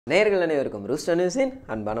நேயர்கள் அனைவருக்கும் ரூஸ்டர் நியூஸின்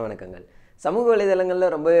அன்பான வணக்கங்கள். சமூக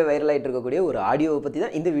வலைதளங்களில் ரொம்பவே வைரல் ஆகிட்டு இருக்கக்கூடிய ஒரு ஆடியோவை பற்றி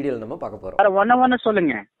தான் இந்த வீடியோவில் நம்ம பார்க்க போகிறோம். ஒன்னு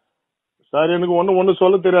சொல்லுங்க சார். எனக்கு ஒண்ணு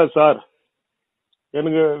சொல்ல தெரியாது சார்.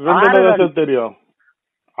 எனக்கு 2 வருஷம் தெரியும்.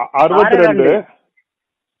 62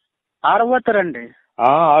 62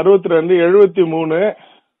 73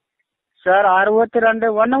 சார்.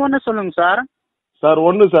 62 ஒன்னு சொல்லுங்க சார். Sir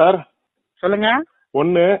 1 sir. சொல்லுங்க.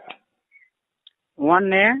 1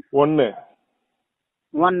 1 1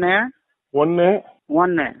 1 1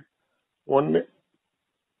 1 1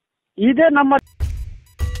 இதே நம்ம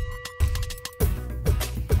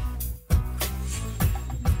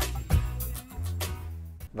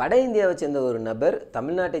வட இந்தியாவை சேர்ந்த ஒரு நபர்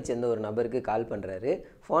தமிழ்நாட்டை சேர்ந்த ஒரு நபருக்கு கால் பண்ணுறாரு.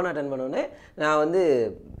 ஃபோன் அட்டன் பண்ணோன்னே, நான்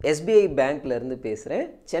SBI பேங்க்லேருந்து பேசுகிறேன்,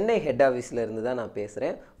 சென்னை ஹெட் ஆஃபீஸ்லேருந்து தான் நான்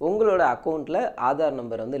பேசுகிறேன். உங்களோட அக்கௌண்ட்டில் ஆதார்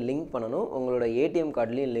நம்பரை லிங்க் பண்ணணும், உங்களோட ஏடிஎம்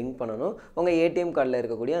கார்ட்லேயும் லிங்க் பண்ணணும். உங்கள் ஏடிஎம் கார்டில்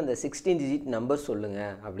இருக்கக்கூடிய அந்த 16 டிஜிட் நம்பர்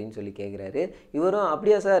சொல்லுங்கள் அப்படின்னு சொல்லி கேட்குறாரு. இவரும்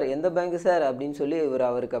அப்படியா சார், எந்த பேங்க்கு சார் அப்படின்னு சொல்லி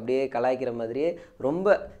அவருக்கு அப்படியே கலாய்க்கிற மாதிரியே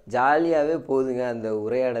ரொம்ப ஜாலியாகவே போகுதுங்க அந்த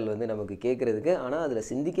உரையாடல் நமக்கு கேட்குறதுக்கு. ஆனால் அதில்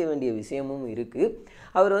சிந்திக்க வேண்டிய விஷயமும் இருக்குது.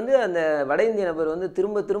 அவர் அந்த வட இந்திய நபர்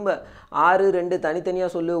திரும்ப திரும்ப 6 2 தனித்தனியாக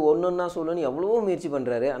சொல்லு, ஒன்றா சொல்லுன்னு எவ்வளவோ முயற்சி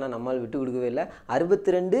பண்ணுறாரு. ஆனால் நம்மால் விட்டு கொடுக்கவே இல்லை.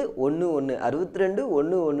 62 1 1 62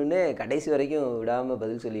 1 1ன்னு கடைசி வரைக்கும் விடாமல்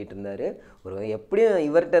பதில் சொல்லிட்டு இருந்தார். எப்படியும்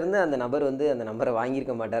இவர்கிட்ட இருந்து அந்த நபர் அந்த நம்பரை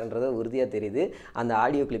வாங்கியிருக்க மாட்டாருன்றத உறுதியாக தெரியுது. அந்த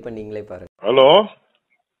ஆடியோ கிளிப்பை நீங்களே பாருங்க. ஹலோ,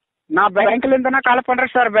 நான் பேங்க்ல இருந்து கால்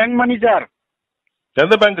பண்றேன் சார். Bank manager.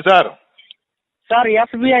 எந்த bank sir? Sir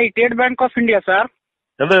SBI state bank of India sir.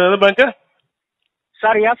 எந்த bank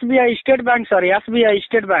sir? SBI state bank sir. SBI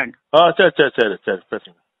state bank. சரி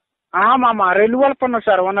பேசுங்க. ஆமா ரெனுவல் பண்ணோம்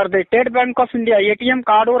சார். ஒன்னோட state bank of India ATM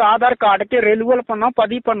card ஒரு ஆதார் கார்டுக்கு ரெனுவல் பண்ணோம்,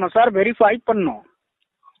 பதிவு பண்ணோம் சார், வெரிஃபை பண்ணோம்.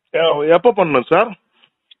 எப்போ பண்ணணும் சார்?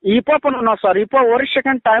 இப்போ பண்ணணும் சார். இப்போ 1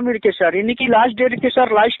 செகண்ட் டைம் இருக்கு சார். இன்னைக்கு லாஸ்ட் டேட் இருக்கு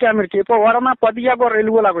சார். லாஸ்ட் டைம் இருக்கு. இப்போ வரமா பதியாக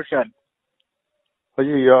ரெனுவல் ஆகும் சார்.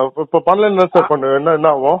 ஐயோ, இப்போ பண்ணல சார்.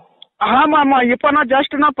 என்ன ஆகும்? ஆமா இப்போ நான்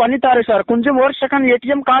ஜஸ்ட் பண்ணிட்டாரு சார். கொஞ்சம் 1 செகண்ட்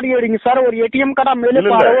ஏடிஎம் கார்டு எடுங்க சார். ஒரு ஏடிஎம் கார்டா மேலே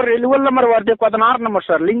பாரு, ஒரு ரெனுவல் நம்பர் வருது 16 நம்பர்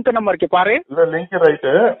சார். லிங்க் நம்பருக்கு பாரு. இல்ல லிங்க்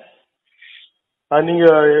ரைட்டு. நீங்க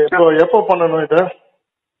எப்போ பண்ணணும் இது?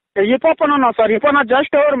 இப்போ பண்ணணும் சார். இப்போ நான்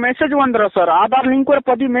ஜஸ்ட் ஒரு மெசேஜ் வந்துடும் சார். ஆதார் லிங்க் ஒரு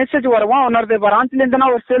 10 மெசேஜ் வருவோம். உன்னோட பிரான்ச்ல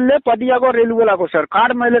இருந்து ஒரு செல்லு பதியாக ரெனுவல் ஆகும் சார்.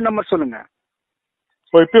 கார்டு மேலே நம்பர் சொல்லுங்க.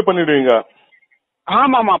 இப்போ பண்ணிடுவீங்க?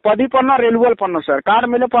 ஆமா பதிவு பண்ணா ரெனுவல் பண்ணும் சார். கார்டு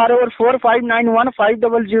மேலே பாரு, ஒரு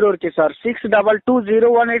 4591 இருக்கு சார்.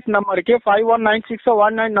 622018 நம்பர் இருக்கு.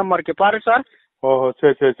 519619 நம்பர் இருக்கு பாரு சார். ஓஹோ,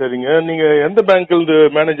 சரிங்க. நீங்க எந்த பேங்க்ல இருந்து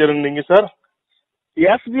மேனேஜர் நீங்க sir?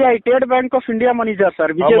 SBI state bank of India manager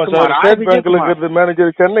sir. Vijay Kumar. State பேங்க்ல இருக்கிறது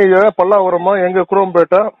மேனேஜர். சென்னை பல்லாவரமா? எங்க?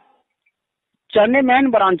 குரோம்பேட்டா? Chennai main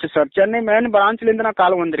branch sir. Chennai main பிரான்ச்ல இருந்து நான்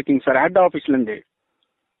கால் வந்திருக்கீங்க சார். ஹெட் ஆபீஸ்ல இருந்து.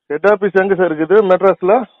 ஹெட் ஆபீஸ் எங்க சார் இருக்குது?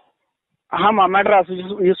 மெட்ராஸ்ல? ஆமா மெட்ராஸ்,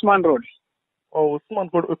 உஸ்மான் ரோட்.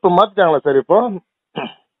 உஸ்மான் ரோட். இப்ப மாத்திட்டாங்களா சார்? இப்போ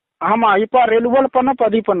ஆமா இப்போ ரெனுவல் பண்ண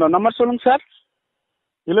பதிவு பண்ணோம். நம்பர் சொல்லுங்க சார்.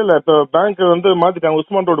 இல்ல இப்போ பேங்க் மாத்திட்டாங்க.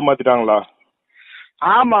 உஸ்மான் ரோடு மாத்திட்டாங்களா?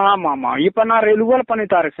 ஆமா இப்ப நான் ரெனுவல் பண்ணி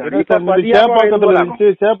தரேன் சார். சேப்பாக்கத்துல இருந்துச்சு.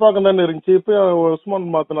 சேப்பாக்கம் தானே இருந்துச்சு. இப்ப உஸ்மான்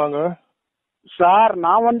மாத்தினாங்க சார்.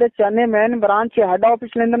 நான் சென்னை மெயின் பிரான்ச் ஹெட்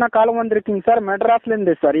ஆபீஸ்ல இருந்து நான் கால் வந்திருக்கீங்க சார். மெட்ராஸ்ல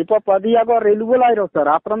இருந்து சார். இப்போ பதியாக ரெனுவல் ஆயிரும் சார்.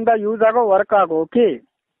 அப்புறம் தான் யூஸ் ஆகும், ஒர்க் ஆகும். ஓகே,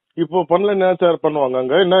 இப்போ பண்ணல என்ன சார் பண்ணுவாங்க?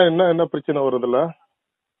 அங்க என்ன பிரச்சனை வருதுல?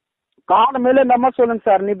 கார்டு மேல நம்பர் சொல்லுங்க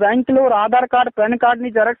சார். நீ பேங்க்ல ஒரு ஆதார் கார்டு பேன் கார்டு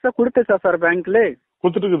நீ ஜெராக்ஸ் கொடுத்த சார் பேங்க்ல?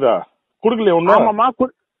 கொடுத்துட்டுக்குதா? கொடுக்கலையா ஒண்ணு?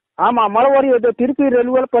 ஆமா மறுபடியும் திருப்பி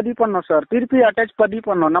ரெனுவல் பதிவு பண்ணோம் சார். திருப்பி அட்டாச் பதிவு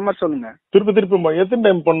பண்ணோம். நம்பர் சொல்லுங்க. திருப்பி எத்தனை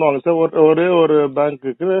டைம் பண்ணுவாங்க சார் ஒரே ஒரு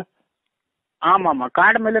பேங்க்குக்கு? ஆமா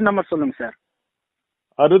கார்டு மேல நம்பர் சொல்லுங்க சார்.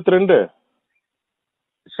 62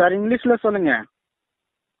 சார். இங்கிலீஷ்ல சொல்லுங்க.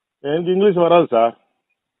 எனக்கு இங்கிலீஷ் வராது சார்.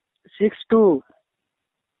 62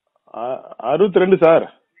 62 சார்.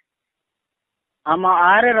 ஆமா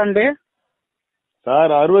 62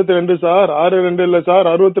 சார். 62 சார். 62 இல்ல சார்,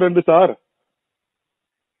 62 சார்.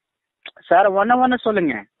 சார் ஒன்னு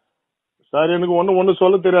சொல்லுங்க சார். எனக்கு ஒண்ணு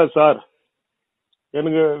சொல்ல தெரியாது சார்.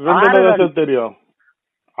 எனக்கு 2 வருஷம் தெரியும்.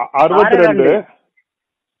 62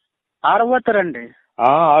 62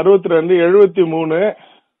 73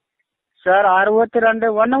 சார்.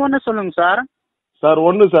 62 ஒன்னு சொல்லுங்க சார். Sir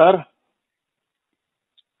 1 sir.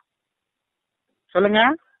 சொல்லுங்க.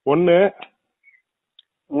 1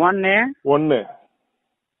 1 1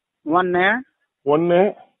 1 1 1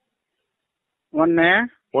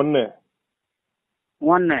 1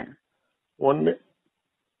 1 1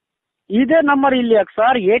 இதே நம்பர் இல்லையா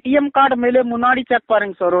சார்? ஏடிஎம் கார்டு மேலே முன்னாடி செக்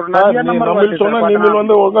பாருங்க சார். ஒரு நல்ல நம்பர் சொன்னா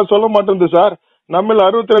நீங்க ஒழுங்கா சொல்ல மாட்டேங்குது சார். நம்ம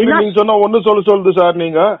 62 நீங்க சொன்னா 1 சொல்லுது சார்.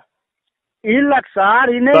 நீங்க இல்ல சார்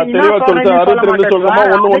இன்னும் சார் என்ன தெளிவா சொல்லு சார், சொல்றேன்னு சொல்ல 62 மாட்டேன் சொல்லணுமா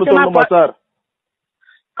சார். ஒன்னு அதுக்கு நான் சொல்லணுமா சார்?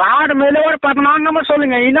 கார்டு மேல ஒரு 14 நம்பர்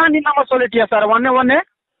சொல்லுங்க. இதான் நீ நம்பர் சொல்லிட்டியா சார்? ஒன்னு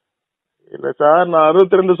இல்ல சார், நான்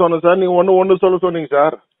 62 சொன்னேன் சார், நீங்க ஒன்னு சொல்ல சொன்னீங்க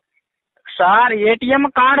சார். சார் ஏடிஎம்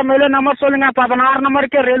கார்டு மேல நம்பர் சொல்லுங்க. 16 நம்பர்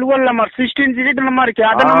இருக்கு, ரெல்வல் நம்பர் 16 டிஜிட் நம்பர் இருக்கு,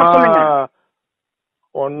 அத நம்பர் சொல்லுங்க.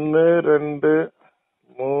 1 2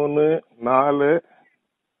 3 4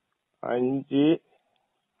 5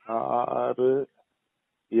 6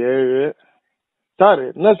 7 சார்.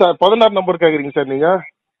 என்ன சார் 16 நம்பர் கேக்குறீங்க சார் நீங்க?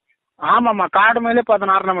 ஆமாமா, கார்டு மேல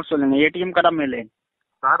 16 நம்பர் சொல்லுங்க, ஏடிஎம் கார்டு மேல.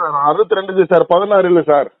 சார் 62 சார், 16 இல்ல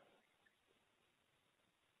சார்.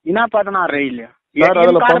 என்ன 16 இல்ல சார்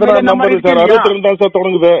அதுல 16 நம்பர் சார், 62 தான் சார்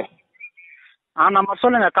தொடங்குது. நம்பர்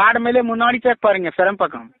சொல்லுங்க. கார்டு மேல முன்னாடி செக் பாருங்க, சிரம்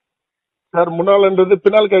பக்கம். சார் முன்னாலன்றது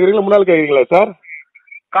பின்னால் கேக்குறீங்களா முன்னால் கேக்குறீங்களா சார்?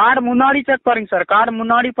 கார்டு முன்னாடி செக் பாருங்க சார், கார்டு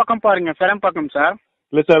முன்னாடி பக்கம் பாருங்க, சிரம் பக்கம் சார்.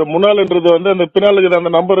 இல்ல சார், முன்னால்ன்றது வந்து அந்த பின்னாலுக்கு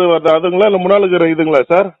அந்த நம்பர் வருது அதுங்களா இல்ல முன்னாலுக்கு இதுங்களா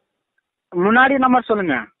சார்? முன்னாடி நம்பர்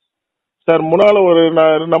சொல்லுங்க சார். முன்னால ஒரு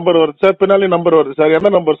நம்பர் வருது சார், பின்னாலே நம்பர் வருது சார். எந்த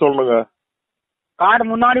நம்பர் சொல்லணுங்க? கார்டு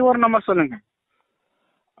முன்னாடி ஒரு நம்பர் சொல்லுங்க.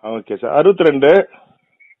 Okay sir. 62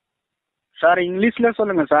 சார் இங்கிலீஷ்ல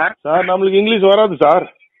சொல்லுங்க சார். சார். நம்மளுக்கு இங்கிலீஷ் வராது சார்.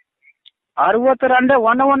 62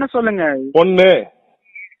 1 சொல்லுங்க. 1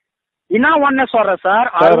 என்ன 1 சொல்றேன் சார்?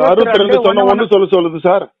 62 சொன்ன 1 சொல்லுது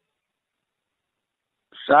சார்.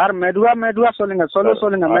 சார் மெதுவா சொல்லுங்க,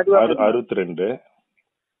 சொல்லுங்க மெதுவா. 62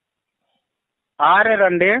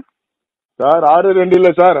 62 சார். 62 இல்ல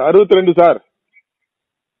சார், 62 சார்.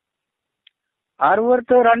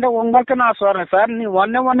 62 உங்களுக்கு நான் சொல்றேன் சார், நீ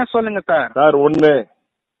 1 சொல்லுங்க சார். சார் 1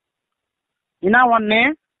 என்ன 1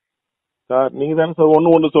 சார்? நீங்க தானே சார்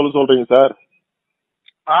 1 சொல்றீங்க சார்.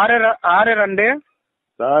 62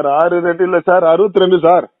 சார் 62 இல்ல சார், 62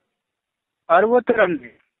 சார்.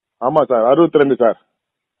 62 ஆமா சார், 62 சார்.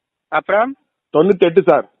 அப்புறம் 98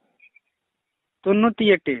 சார்.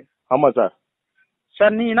 98 ஆமா சார்.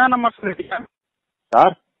 சார் நீ என்ன நம்பர் சொல்லிட்டீங்க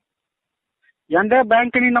சார்? எந்த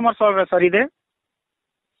பேங்க் நீ நம்பர் சொல்ற சார் இது?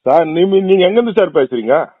 சார் நீங்க எங்க இருந்து சார்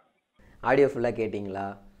பேசுறீங்க? ஆடியோ ஃபுல்லாக கேட்டிங்களா?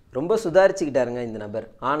 ரொம்ப சுதாரிச்சுக்கிட்டாருங்க இந்த நபர்.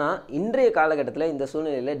 ஆனால் இன்றைய காலகட்டத்தில் இந்த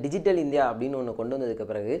சூழ்நிலையில் டிஜிட்டல் இந்தியா அப்படின்னு ஒன்று கொண்டு வந்ததுக்கு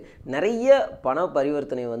பிறகு நிறைய பண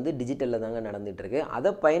பரிவர்த்தனை வந்து டிஜிட்டலில் தாங்க நடந்துகிட்ருக்கு.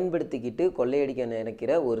 அதை பயன்படுத்திக்கிட்டு கொள்ளையடிக்க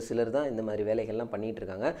நினைக்கிற ஒரு சிலர் தான் இந்த மாதிரி வேலைகள்லாம் பண்ணிகிட்டு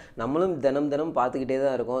இருக்காங்க. நம்மளும் தினம் பார்த்துக்கிட்டே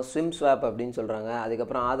தான் இருக்கோம். ஸ்விம் ஸ்வாப் அப்படின்னு சொல்கிறாங்க.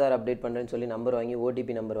 அதுக்கப்புறம் ஆதார் அப்டேட் பண்ணுறேன்னு சொல்லி நம்பர் வாங்கி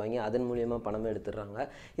ஓடிபி நம்பர் வாங்கி அதன் மூலியமாக பணம் எடுத்துடுறாங்க.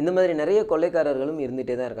 இந்த மாதிரி நிறைய கொள்ளைக்காரர்களும்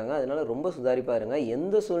இருந்துகிட்டே தான் இருக்காங்க. அதனால் ரொம்ப சுதாரிப்பாக இருங்க.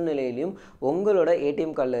 எந்த சூழ்நிலையிலையும் உங்களோட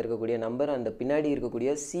ஏடிஎம் கார்டில் இருக்கக்கூடிய நம்பர் அந்த பின்னாடி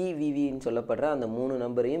இருக்கக்கூடிய சிவிவின்னு சொல்லப்படுற அந்த 3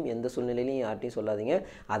 நம்பரையும் எந்த சூழ்நிலையிலையும் யார்ட்டையும் சொல்லாதீங்க.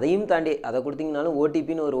 அதையும் தாண்டி அதை கொடுத்தீங்கனாலும்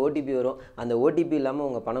ஓடிபின்னு ஒரு ஓடிபி வரும். அந்த ஓடிபி இல்லாமல்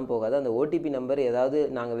உங்கள் பணம் போகாது. அந்த ஓடிபி நம்பர் ஏதாவது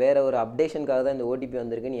நாங்கள் வேறு ஒரு அப்டேஷனுக்காக தான் இந்த ஓடிபி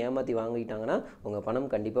வந்திருக்குன்னு ஏமாற்றி வாங்கிட்டாங்கன்னா உங்கள் பணம்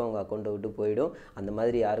கண்டிப்பாக உங்கள் அக்கௌண்ட்டை விட்டு போயிடும். அந்த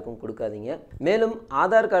மாதிரி யாருக்கும் கொடுக்காதீங்க. மேலும்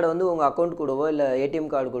ஆதார் கார்டை வந்து உங்கள் அக்கௌண்ட் கூடவோ இல்லை ஏடிஎம்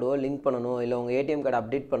கார்டு கூடவோ லிங்க் பண்ணணும், இல்லை உங்கள் ஏடிஎம் கார்டு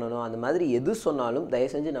அப்டேட் பண்ணணும், அந்த மாதிரி எது சொன்னாலும்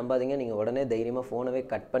தயவு செஞ்சு நம்பாதீங்க. நீங்கள் உடனே தைரியமாக ஃபோனவே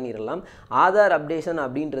கட் பண்ணிடலாம். ஆதார் அப்டேஷன்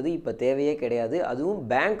அப்படின்றது இப்போ தேவையே கிடையாது. அதுவும்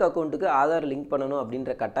பேங்க் அக்கௌண்ட்டுக்கு ஆதார் லிங்க் பண்ணணும்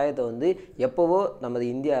அப்படின்ற கட்டாயத்தை வந்து எப்போவோ நமது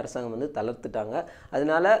இந்திய அரசாங்கம் வந்து தளர்த்துட்டாங்க.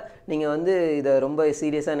 அதனால நீங்கள் வந்து இதை ரொம்ப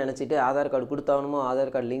சீரியஸாக நினச்சிட்டு Aadhaar card கொடுத்தாகணுமோ,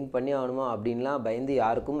 Aadhaar card link பண்ணி ஆகணுமோ அப்படின்லாம் பயந்து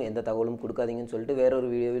யாருக்கும் எந்த தகவலும் கொடுக்காதீங்கன்னு சொல்லிட்டு வேறொரு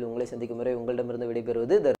வீடியோவில் உங்களை சந்திக்கும் முறை உங்களிடமிருந்து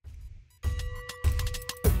விடைபெறுவது